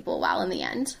 treating people well in the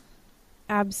end.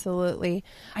 Absolutely.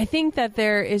 I think that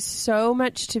there is so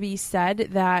much to be said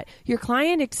that your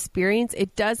client experience,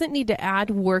 it doesn't need to add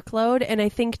workload. And I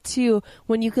think too,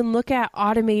 when you can look at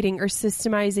automating or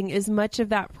systemizing as much of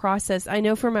that process, I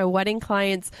know for my wedding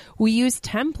clients, we use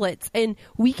templates and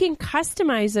we can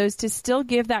customize those to still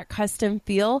give that custom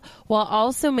feel while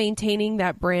also maintaining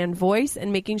that brand voice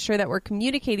and making sure that we're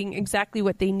communicating exactly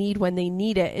what they need when they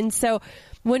need it. And so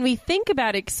when we think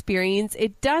about experience,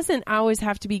 it doesn't always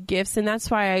have to be gifts. And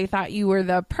that's why I thought you were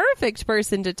the perfect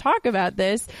person to talk about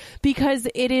this, because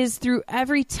it is through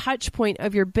every touch point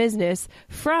of your business,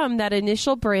 from that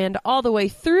initial brand all the way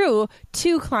through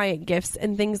to client gifts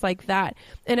and things like that.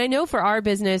 And I know for our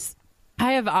business,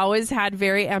 I have always had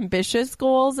very ambitious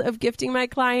goals of gifting my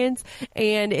clients,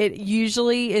 and it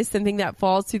usually is something that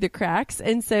falls through the cracks.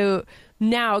 And so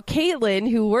now Caitlin,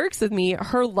 who works with me,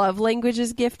 her love language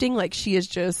is gifting. Like, she is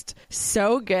just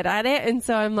so good at it. And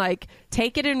so I'm like,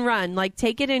 take it and run, like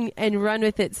take it and run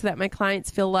with it so that my clients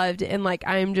feel loved. And like,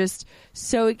 I'm just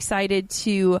so excited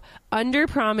to under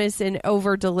promise and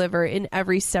over deliver in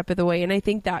every step of the way. And I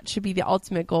think that should be the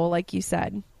ultimate goal, like you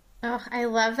said. Oh, I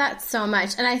love that so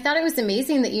much. And I thought it was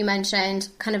amazing that you mentioned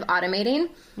kind of automating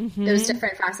those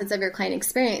different facets of your client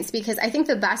experience, because I think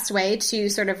the best way to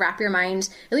sort of wrap your mind,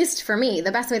 at least for me,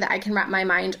 the best way that I can wrap my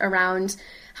mind around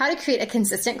how to create a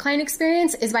consistent client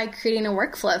experience is by creating a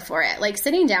workflow for it. Like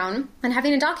sitting down and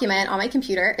having a document on my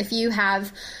computer. If you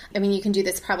have, I mean, you can do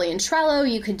this probably in Trello.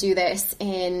 You could do this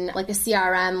in like a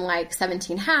CRM like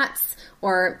 17 Hats,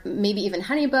 or maybe even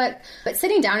Honeybook, but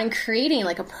sitting down and creating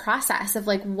like a process of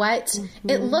like what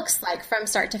it looks like from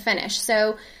start to finish.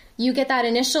 So you get that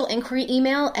initial inquiry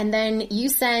email and then you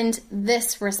send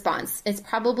this response. It's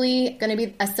probably going to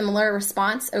be a similar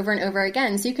response over and over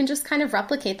again. So you can just kind of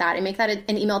replicate that and make that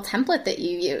an email template that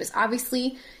you use.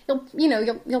 Obviously,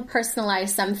 you'll personalize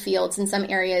some fields in some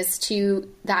areas to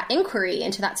that inquiry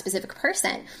and to that specific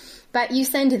person. but you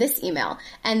send this email,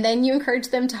 and then you encourage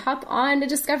them to hop on a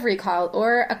discovery call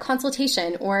or a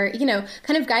consultation, or,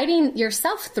 kind of guiding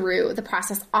yourself through the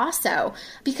process also,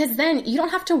 because then you don't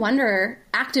have to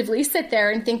actively sit there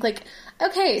and think like,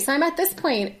 okay, so I'm at this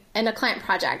point in a client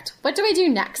project. What do I do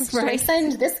next? Right. Do I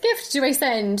send this gift? Do I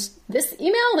send this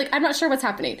email? Like, I'm not sure what's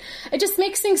happening. It just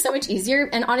makes things so much easier.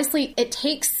 And honestly, it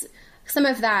takes some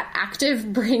of that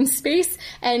active brain space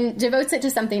and devotes it to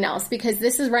something else, because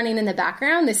this is running in the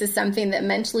background. This is something that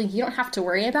mentally you don't have to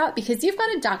worry about, because you've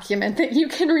got a document that you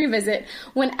can revisit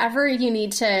whenever you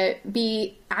need to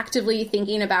be actively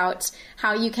thinking about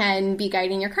how you can be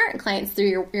guiding your current clients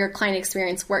through your client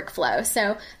experience workflow.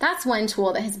 So that's one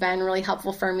tool that has been really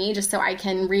helpful for me, just so I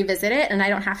can revisit it and I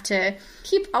don't have to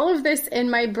keep all of this in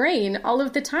my brain all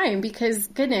of the time, because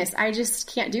goodness, I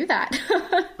just can't do that.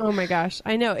 Oh my gosh.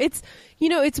 I know.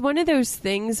 It's one of those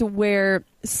things where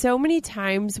so many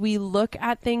times we look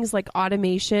at things like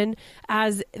automation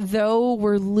as though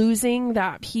we're losing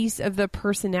that piece of the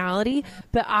personality.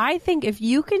 But I think if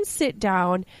you can sit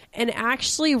down and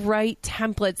actually write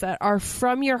templates that are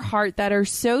from your heart, that are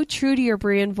so true to your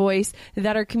brand voice,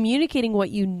 that are communicating what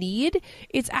you need,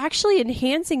 it's actually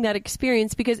enhancing that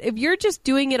experience. Because if you're just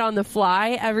doing it on the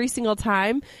fly every single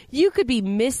time, you could be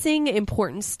missing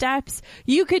important steps.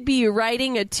 You could be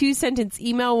writing a 2-sentence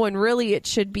email when really it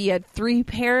should be a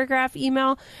 3-paragraph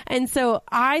email. And so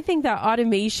I think that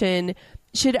automation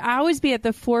should always be at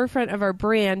the forefront of our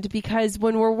brand, because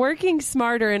when we're working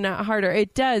smarter and not harder,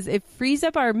 it frees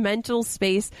up our mental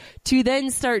space to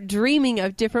then start dreaming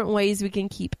of different ways we can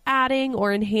keep adding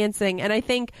or enhancing. And I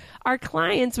think our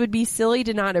clients would be silly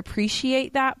to not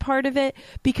appreciate that part of it,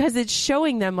 because it's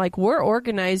showing them like, we're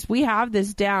organized, we have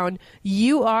this down,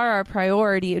 you are our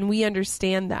priority, and we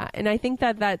understand that. And I think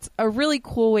that that's a really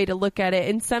cool way to look at it.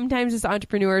 And sometimes as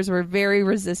entrepreneurs, we're very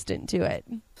resistant to it.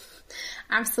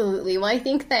 Absolutely. Well, I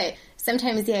think that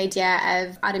sometimes the idea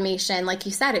of automation, like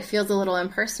you said, it feels a little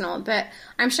impersonal, but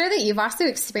I'm sure that you've also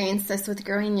experienced this with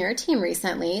growing your team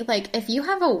recently. Like, if you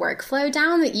have a workflow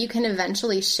down that you can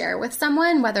eventually share with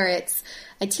someone, whether it's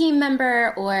a team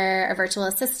member or a virtual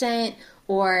assistant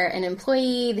or an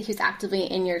employee who's actively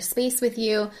in your space with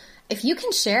you, if you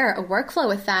can share a workflow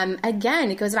with them, again,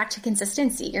 it goes back to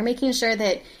consistency. You're making sure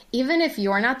that even if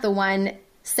you're not the one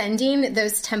sending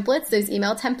those templates, those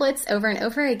email templates over and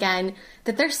over again,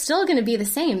 that they're still going to be the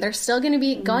same. They're still going to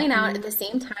be going out at the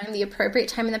same time, the appropriate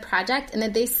time in the project, and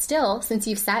that they still, since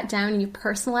you've sat down and you've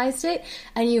personalized it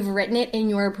and you've written it in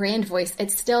your brand voice,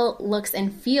 it still looks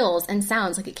and feels and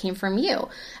sounds like it came from you.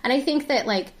 And I think that,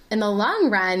 like, in the long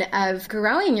run of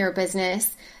growing your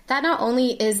business, that not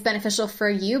only is beneficial for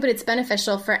you, but it's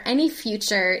beneficial for any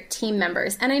future team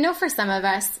members. And I know for some of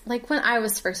us, like when I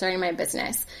was first starting my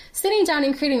business, sitting down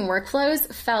and creating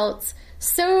workflows felt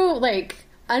so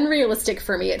unrealistic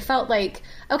for me. It felt like,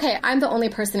 okay, I'm the only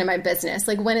person in my business.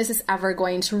 Like, when is this ever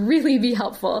going to really be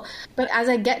helpful? But as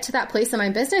I get to that place in my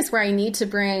business where I need to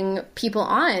bring people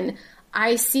on,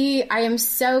 I am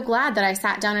so glad that I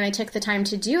sat down and I took the time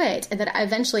to do it, and that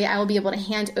eventually I will be able to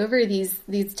hand over these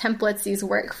templates, these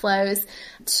workflows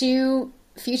to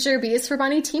future Bees for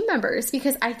Bonnie team members,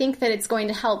 because I think that it's going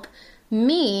to help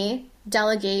me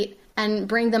delegate and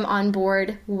bring them on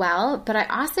board well. But I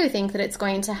also think that it's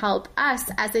going to help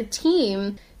us as a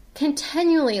team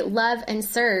continually love and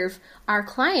serve our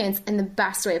clients in the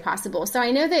best way possible. So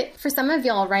I know that for some of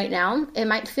y'all right now, it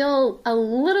might feel a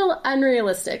little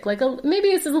unrealistic, maybe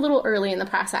this is a little early in the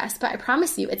process, but I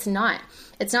promise you it's not.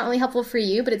 It's not only helpful for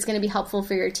you, but it's going to be helpful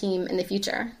for your team in the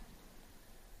future.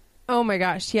 Oh my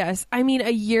gosh, yes. I mean,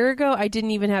 a year ago, I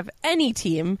didn't even have any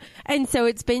team. And so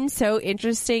it's been so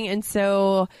interesting and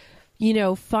so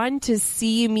fun to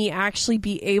see me actually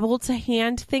be able to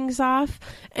hand things off.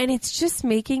 And it's just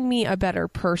making me a better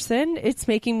person. It's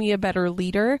making me a better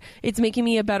leader. It's making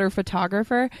me a better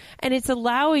photographer. And it's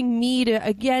allowing me to,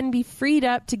 again, be freed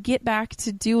up to get back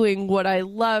to doing what I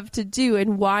love to do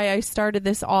and why I started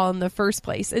this all in the first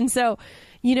place. And so,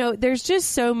 there's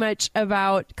just so much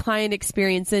about client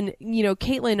experience. And,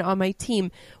 Caitlin on my team,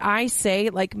 I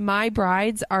say, my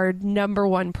brides are number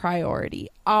one priority.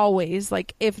 Always.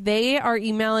 If they are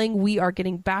emailing, we are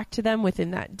getting back to them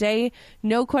within that day.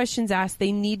 No questions asked.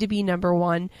 They need to be number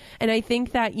one. And I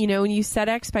think that, when you set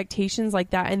expectations like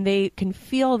that and they can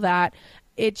feel that,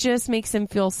 it just makes them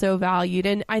feel so valued.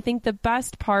 And I think the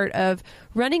best part of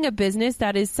running a business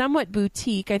that is somewhat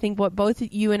boutique, I think what both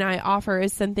you and I offer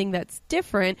is something that's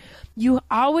different. You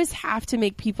always have to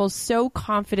make people so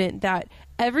confident that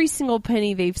every single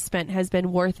penny they've spent has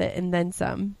been worth it and then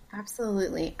some.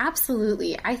 Absolutely.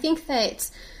 Absolutely. I think that,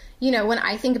 when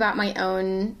I think about my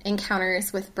own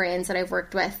encounters with brands that I've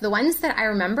worked with, the ones that I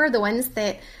remember, the ones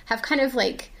that have kind of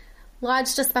like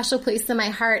lodged a special place in my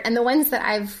heart, and the ones that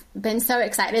I've been so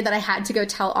excited that I had to go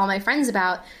tell all my friends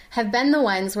about have been the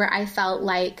ones where I felt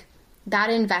like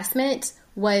that investment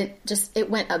it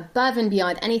went above and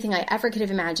beyond anything I ever could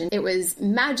have imagined. It was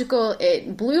magical.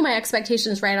 It blew my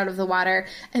expectations right out of the water.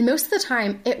 And most of the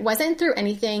time, it wasn't through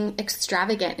anything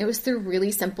extravagant. It was through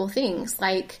really simple things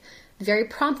like very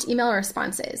prompt email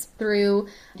responses, through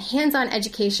hands-on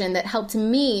education that helped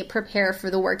me prepare for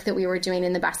the work that we were doing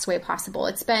in the best way possible.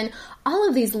 It's been all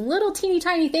of these little teeny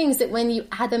tiny things that when you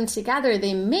add them together,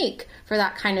 they make for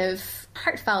that kind of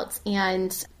heartfelt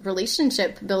and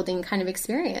relationship building kind of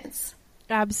experience.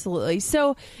 Absolutely.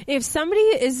 So if somebody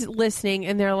is listening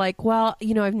and they're like, well,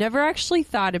 I've never actually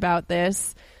thought about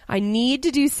this, I need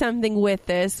to do something with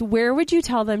this, where would you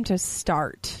tell them to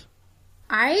start?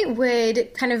 I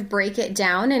would kind of break it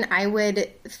down, and I would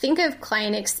think of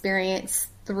client experience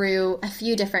through a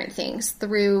few different things,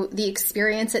 through the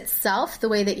experience itself, the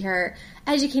way that you're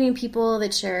educating people,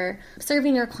 that you're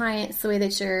serving your clients, the way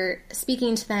that you're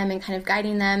speaking to them and kind of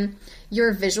guiding them,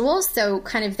 your visuals, so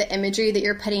kind of the imagery that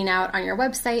you're putting out on your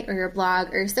website or your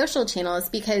blog or your social channels,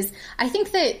 because I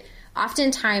think that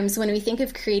oftentimes when we think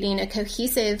of creating a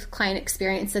cohesive client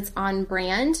experience that's on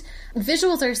brand,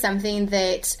 visuals are something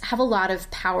that have a lot of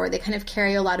power. They kind of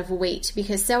carry a lot of weight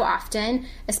because so often,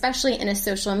 especially in a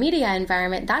social media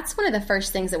environment, that's one of the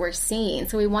first things that we're seeing.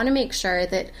 So we want to make sure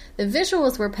that the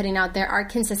visuals we're putting out there are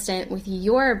consistent with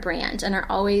your brand and are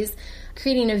always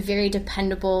creating a very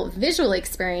dependable visual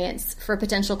experience for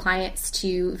potential clients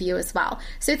to view as well.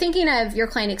 So thinking of your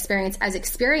client experience as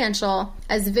experiential,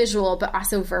 as visual, but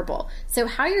also verbal. So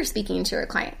how you're speaking to your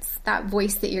clients, that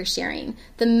voice that you're sharing,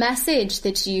 the message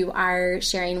that you are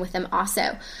sharing with them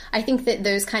also. I think that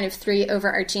those kind of three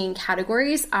overarching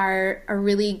categories are a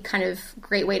really kind of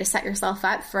great way to set yourself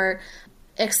up for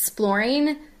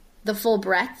exploring the full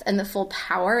breadth and the full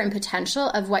power and potential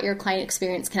of what your client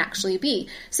experience can actually be.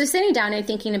 So sitting down and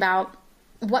thinking about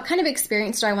what kind of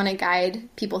experience do I want to guide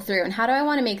people through, and how do I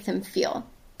want to make them feel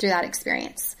through that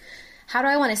experience? How do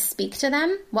I want to speak to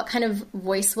them? What kind of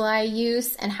voice will I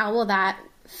use, and how will that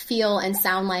feel and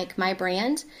sound like my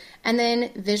brand? And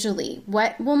then visually,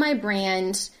 what will my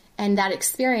brand and that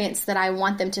experience that I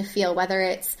want them to feel, whether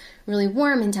it's really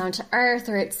warm and down to earth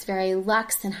or it's very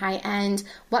luxe and high end,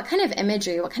 what kind of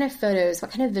imagery, what kind of photos, what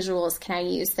kind of visuals can I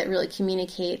use that really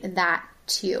communicate that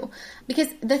too? Because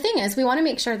the thing is, we want to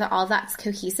make sure that all that's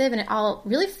cohesive and it all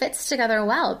really fits together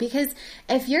well. Because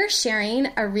if you're sharing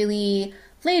a really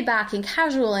laid back and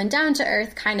casual and down to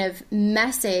earth kind of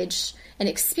message and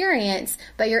experience,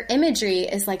 but your imagery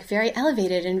is like very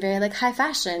elevated and very like high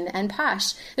fashion and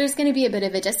posh, there's going to be a bit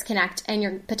of a disconnect, and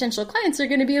your potential clients are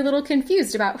going to be a little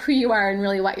confused about who you are and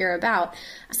really what you're about.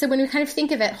 So when we kind of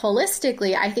think of it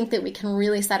holistically, I think that we can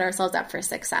really set ourselves up for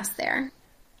success there.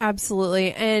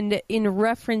 Absolutely. And in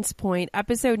reference point,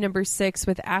 episode number 6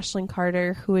 with Ashlyn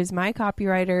Carter, who is my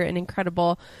copywriter and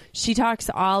incredible, she talks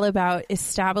all about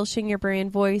establishing your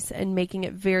brand voice and making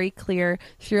it very clear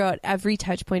throughout every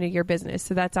touch point of your business.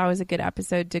 So that's always a good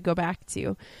episode to go back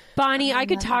to. Bonnie, I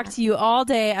could talk to you all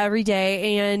day, every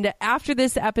day. And after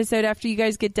this episode, after you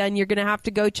guys get done, you're going to have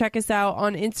to go check us out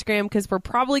on Instagram, because we're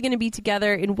probably going to be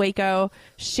together in Waco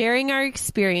sharing our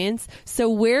experience. So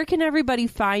where can everybody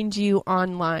find you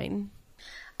online?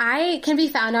 I can be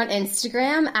found on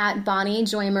Instagram at Bonnie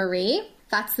Joy Marie.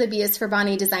 That's the B is for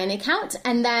Bonnie design account.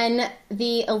 And then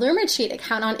the Illume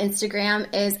account on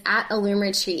Instagram is at Illume.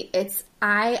 It's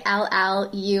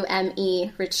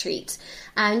ILLUME retreat.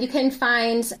 And you can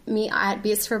find me at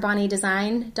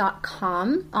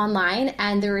beisforbonniedesign.com online,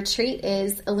 and the retreat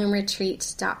is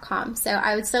illumeretreat.com. So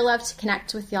I would so love to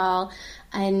connect with y'all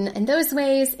in those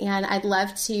ways, and I'd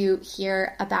love to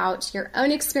hear about your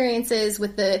own experiences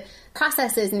with the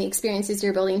processes and the experiences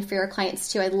you're building for your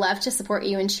clients too. I'd love to support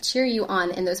you and cheer you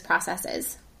on in those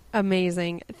processes.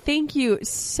 Amazing. Thank you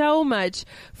so much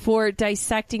for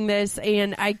dissecting this.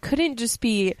 And I couldn't just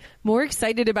be more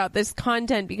excited about this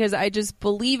content, because I just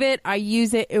believe it. I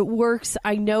use it. It works.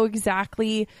 I know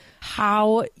exactly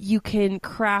how you can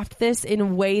craft this in a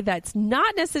way that's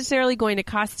not necessarily going to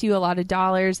cost you a lot of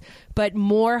dollars, but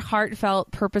more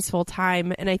heartfelt, purposeful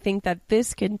time. And I think that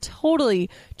this can totally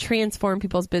transform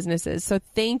people's businesses. So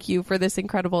thank you for this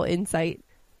incredible insight.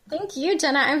 Thank you,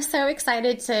 Jenna. I'm so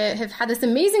excited to have had this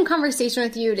amazing conversation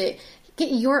with you, to get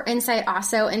your insight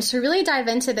also, and to really dive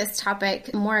into this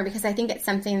topic more, because I think it's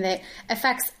something that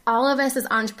affects all of us as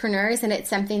entrepreneurs, and it's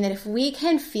something that if we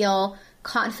can feel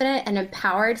confident and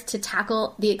empowered to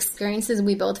tackle the experiences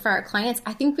we build for our clients,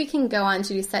 I think we can go on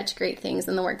to do such great things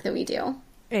in the work that we do.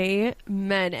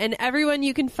 Amen. And everyone,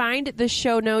 you can find the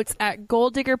show notes at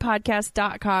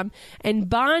goaldiggerpodcast.com. And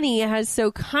Bonnie has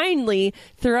so kindly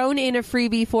thrown in a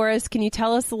freebie for us. Can you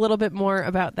tell us a little bit more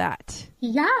about that?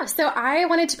 Yeah, so I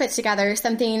wanted to put together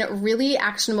something really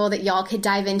actionable that y'all could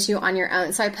dive into on your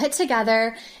own. So I put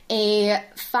together a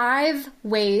 5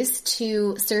 ways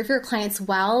to serve your clients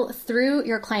well through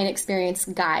your client experience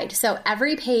guide. So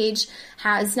every page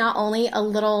has not only a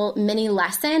little mini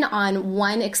lesson on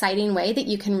one exciting way that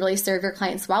you can really serve your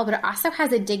clients well, but it also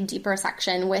has a dig deeper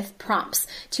section with prompts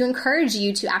to encourage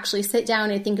you to actually sit down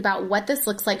and think about what this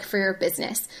looks like for your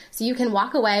business. So you can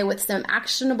walk away with some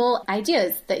actionable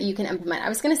ideas that you can implement. I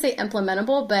was going to say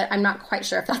implementable, but I'm not quite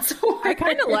sure if that's the word. I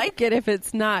kind of like it if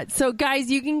it's not. So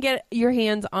guys, you can get your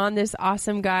hands on this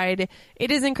awesome guide. It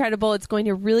is incredible. It's going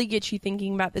to really get you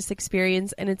thinking about this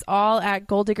experience, and it's all at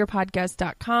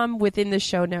goaldiggerpodcast.com within the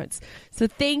show notes. So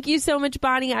thank you so much,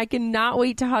 Bonnie. I cannot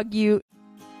wait to hug you.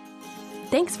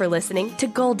 Thanks for listening to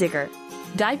Goal Digger.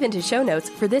 Dive into show notes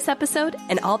for this episode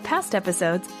and all past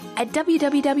episodes at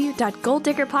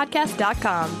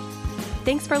www.goaldiggerpodcast.com.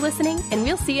 Thanks for listening, and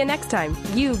we'll see you next time.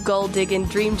 You goal-digging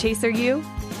dream chaser, you.